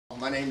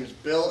My name is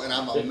Bill, and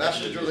I'm a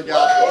messenger of the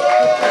gospel.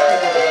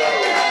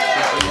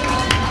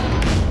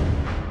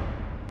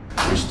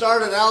 We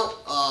started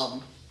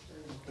out,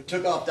 we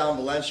took off down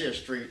Valencia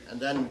Street, and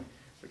then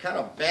we kind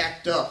of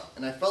backed up,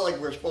 and I felt like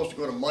we were supposed to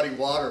go to Muddy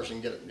Waters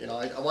and get,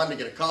 I wanted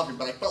to get a coffee,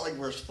 but I felt like we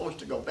were supposed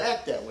to go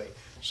back that way.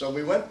 So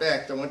we went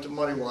back there, went to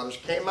Muddy Waters,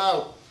 came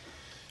out,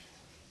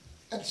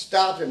 and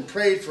stopped and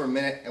prayed for a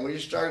minute, and we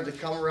just started to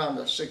come around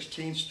to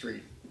 16th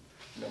Street.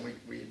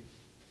 We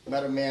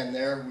met a man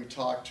there we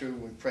talked to,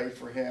 we prayed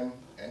for him,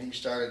 and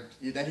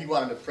then he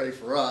wanted to pray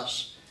for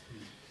us.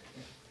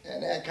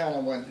 And that kind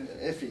of went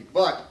iffy.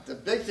 But the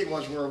big thing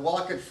was we were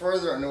walking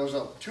further, and there was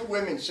two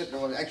women sitting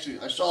there. Actually,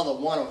 I saw the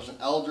one. It was an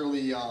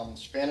elderly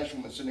Spanish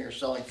woman sitting here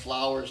selling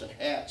flowers and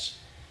hats.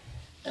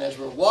 And as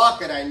we were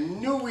walking, I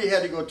knew we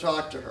had to go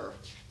talk to her.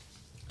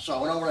 So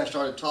I went over and I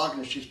started talking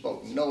to her. She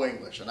spoke no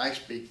English, and I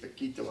speak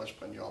Poquito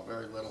Español,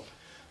 very little.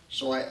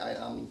 So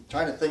I'm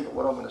trying to think of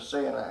what I'm going to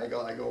say, and I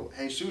go,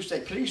 Jesus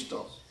de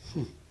Cristo.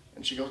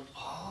 And she goes,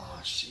 oh,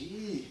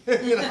 sí,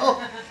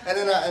 And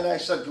then I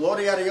said,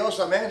 Gloria a Dios,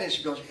 amen. And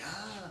she goes,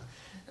 yeah.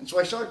 And so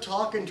I started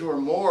talking to her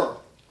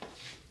more.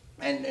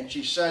 And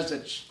she says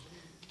that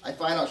I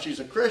find out she's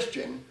a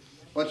Christian,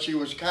 but she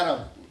was kind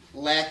of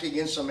lacking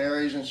in some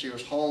areas, and she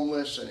was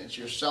homeless, and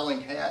she was selling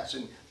hats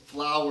and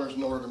flowers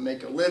in order to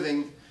make a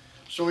living.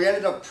 So we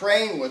ended up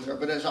praying with her.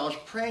 But as I was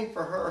praying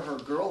for her,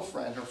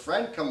 her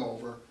friend come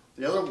over,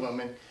 the other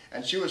woman,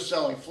 and she was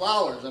selling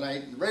flowers, and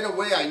right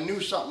away I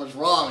knew something was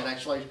wrong, and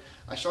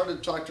I started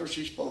to talk to her.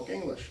 She spoke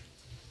English,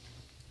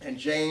 and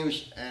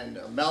James and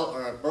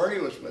Bernie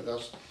was with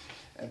us,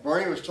 and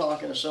Bernie was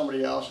talking to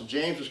somebody else, and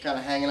James was kind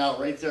of hanging out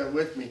right there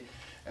with me,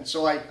 and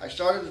so I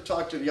started to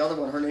talk to the other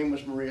one. Her name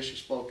was Maria. She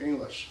spoke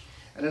English,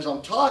 and as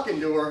I'm talking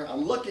to her,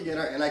 I'm looking at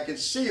her, and I could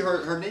see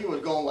her knee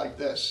was going like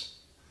this.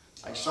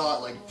 I saw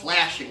it like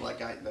flashing, like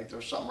there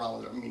was something wrong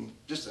with her. I mean,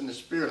 just in the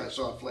spirit I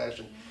saw it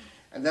flashing.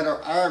 And then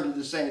her arm did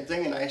the same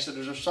thing, and I said,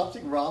 is there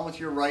something wrong with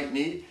your right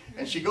knee?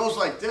 And she goes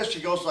like this, she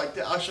goes like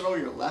this. I said, oh,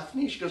 your left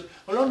knee? She goes,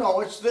 oh, no,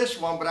 it's this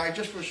one, but I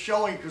just was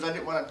showing because I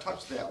didn't want to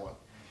touch that one.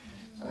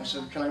 And I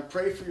said, can I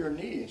pray for your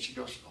knee? And she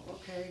goes, oh,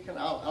 okay,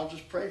 I'll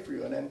just pray for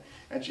you.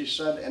 And she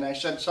said, and I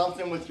said,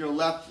 something with your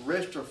left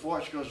wrist or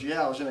foot? She goes,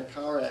 yeah, I was in a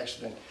car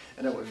accident,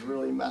 and it was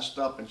really messed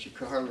up, and she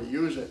could hardly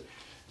use it.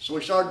 So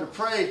we started to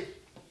pray.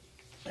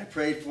 I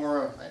prayed for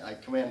her. I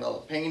commanded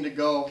all the pain to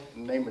go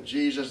in the name of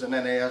Jesus, and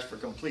then I asked for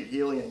complete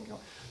healing and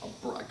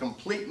a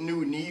complete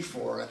new knee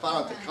for her. I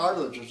found out the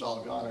cartilage was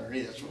all gone in her knee.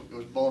 It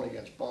was bone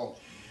against bone.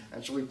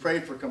 And so we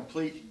prayed for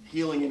complete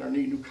healing in her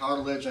knee, new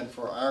cartilage, and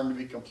for her arm to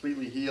be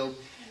completely healed.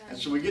 And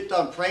so we get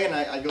done praying.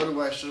 I go to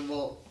her. I said,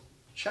 well,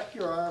 check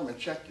your arm and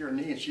check your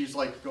knee. And she's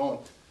like going,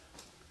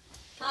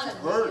 it's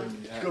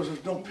hurting. She goes,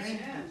 there's no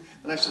pain.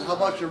 And I said, how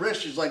about your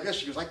wrist? She's like this.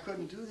 She goes, I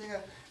couldn't do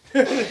that.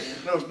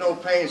 There was no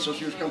pain, so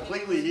she was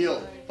completely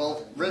healed,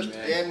 both wrist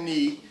and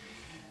knee.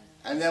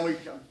 And then we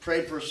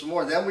prayed for her some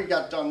more. Then we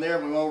got done there,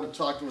 and we went over to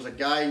talk. There was a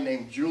guy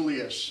named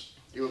Julius.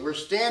 We're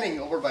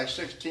standing over by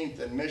 16th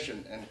and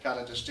Mission, and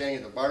kind of just standing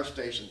at the bar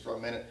station for a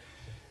minute.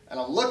 And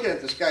I'm looking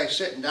at this guy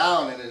sitting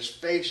down, and his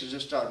face is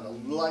just starting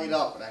to light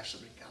up. And I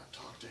said, we got to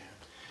talk to him.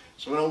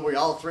 So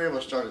all three of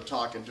us started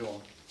talking to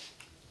him.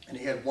 And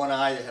he had one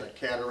eye that had a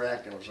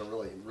cataract, and it was a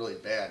really, really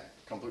bad,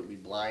 completely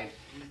blind.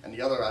 And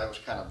the other eye was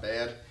kind of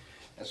bad.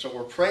 And so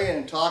we're praying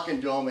and talking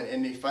to him,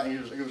 and he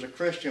was a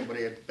Christian, but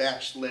he had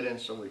backslidden,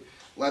 so we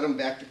led him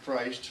back to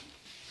Christ,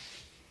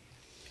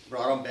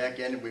 brought him back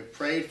in, and we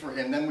prayed for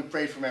him. Then we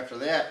prayed for him after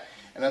that.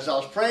 And as I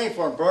was praying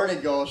for him,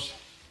 Bernie goes,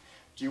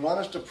 do you want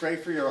us to pray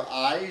for your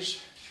eyes?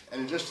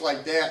 And just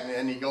like that,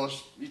 and he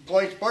goes,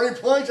 Bernie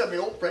points at me,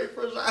 oh, pray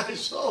for his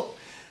eyes. So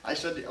I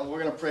said, oh, we're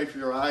going to pray for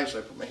your eyes. So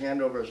I put my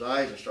hand over his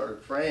eyes and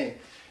started praying.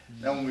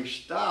 Then when we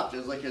stopped, it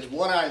was like his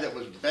one eye that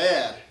was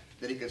bad,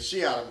 that he could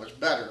see out of, was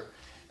better.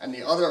 And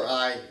the other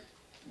eye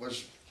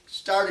was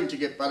starting to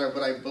get better,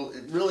 but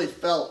it really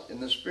felt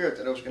in the spirit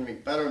that it was going to be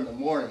better in the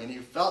morning, and he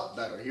felt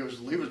better. He was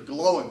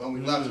glowing. When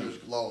we left, he was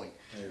glowing.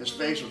 His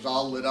face was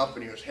all lit up,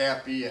 and he was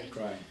happy and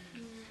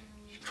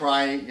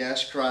crying.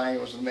 Yes, crying.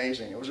 It was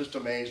amazing. It was just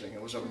amazing.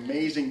 It was an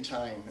amazing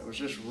time. It was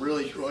just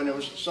really cool, and it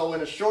was so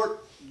in a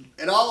short.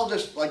 It all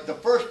just like the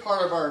first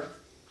part of our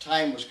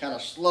time was kind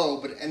of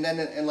slow, and then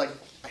in like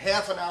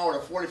half an hour to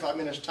 45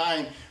 minutes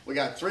time, we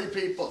got three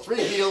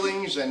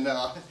healings, and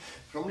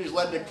somebody's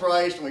led to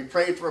Christ, and we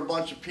prayed for a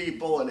bunch of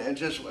people, and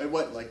it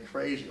went like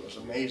crazy. It was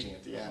amazing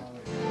at the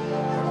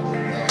end.